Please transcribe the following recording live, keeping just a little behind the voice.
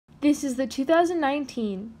This is the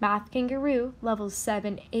 2019 Math Kangaroo Level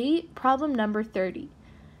 7-8 problem number 30.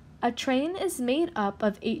 A train is made up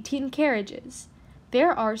of 18 carriages.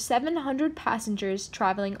 There are 700 passengers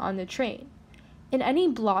traveling on the train. In any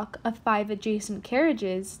block of 5 adjacent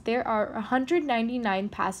carriages, there are 199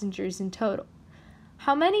 passengers in total.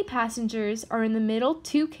 How many passengers are in the middle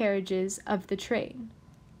 2 carriages of the train?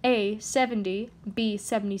 A. 70, B.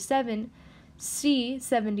 77, C.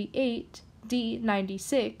 78, D.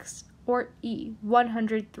 96, or E.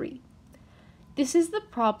 103. This is the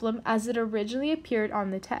problem as it originally appeared on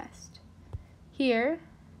the test. Here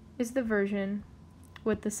is the version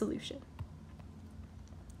with the solution.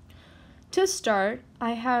 To start,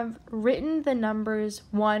 I have written the numbers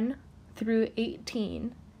 1 through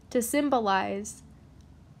 18 to symbolize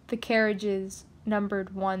the carriages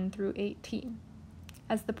numbered 1 through 18,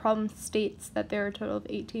 as the problem states that there are a total of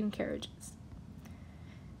 18 carriages.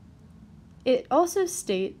 It also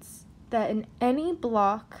states that in any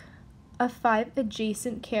block of 5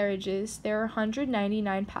 adjacent carriages, there are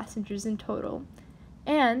 199 passengers in total,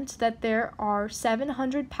 and that there are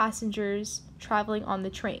 700 passengers traveling on the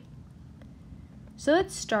train. So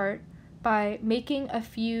let's start by making a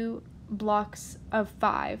few blocks of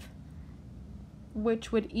 5,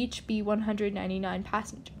 which would each be 199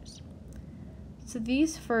 passengers. So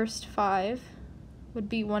these first 5 would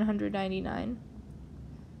be 199.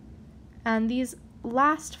 And these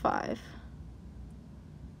last 5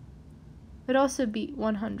 would also be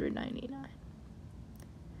 199.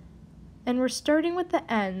 And we're starting with the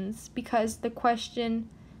ends because the question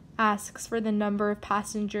asks for the number of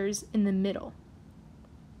passengers in the middle.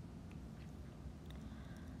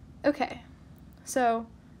 Okay, so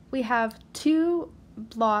we have 2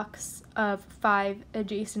 blocks of 5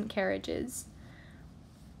 adjacent carriages,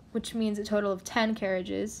 which means a total of 10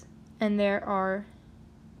 carriages, and there are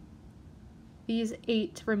these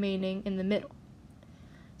 8 remaining in the middle.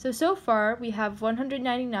 So far we have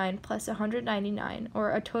 199 plus 199,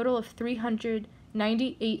 or a total of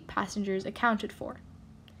 398 passengers accounted for.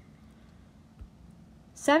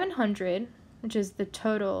 700, which is the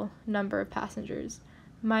total number of passengers,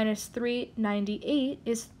 minus 398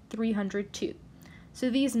 is 302. So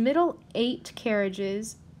these middle 8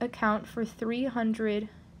 carriages account for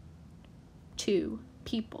 302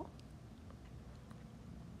 people.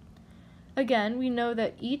 Again, we know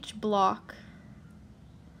that each block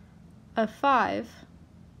of 5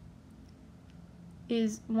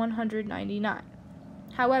 is 199.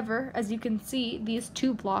 However, as you can see, these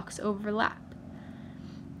 2 blocks overlap.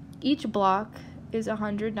 Each block is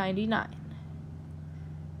 199.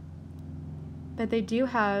 But they do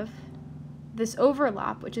have this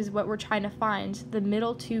overlap, which is what we're trying to find, the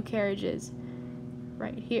middle 2 carriages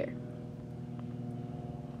right here.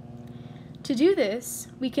 To do this,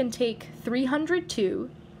 we can take 302,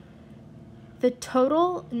 the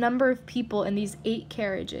total number of people in these 8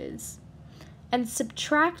 carriages, and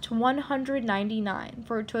subtract 199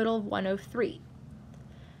 for a total of 103.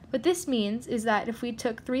 What this means is that if we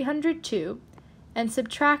took 302 and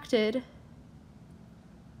subtracted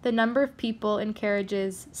the number of people in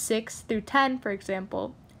carriages 6 through 10, for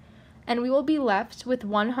example, and we will be left with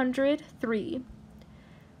 103,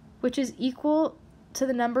 which is equal to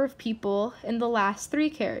the number of people in the last 3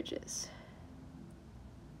 carriages.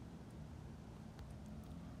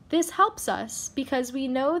 This helps us because we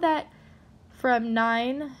know that from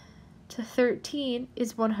 9 to 13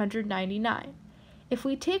 is 199. If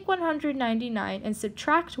we take 199 and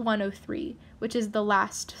subtract 103, which is the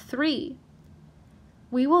last 3,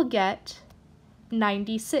 we will get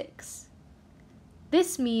 96.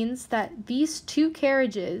 This means that these 2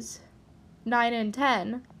 carriages, 9 and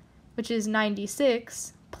 10, which is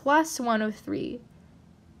 96, plus 103,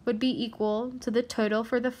 would be equal to the total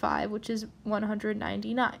for the 5, which is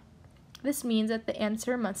 199. This means that the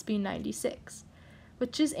answer must be 96,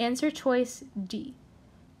 which is answer choice D.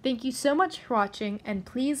 Thank you so much for watching, and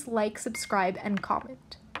please like, subscribe, and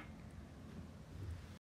comment.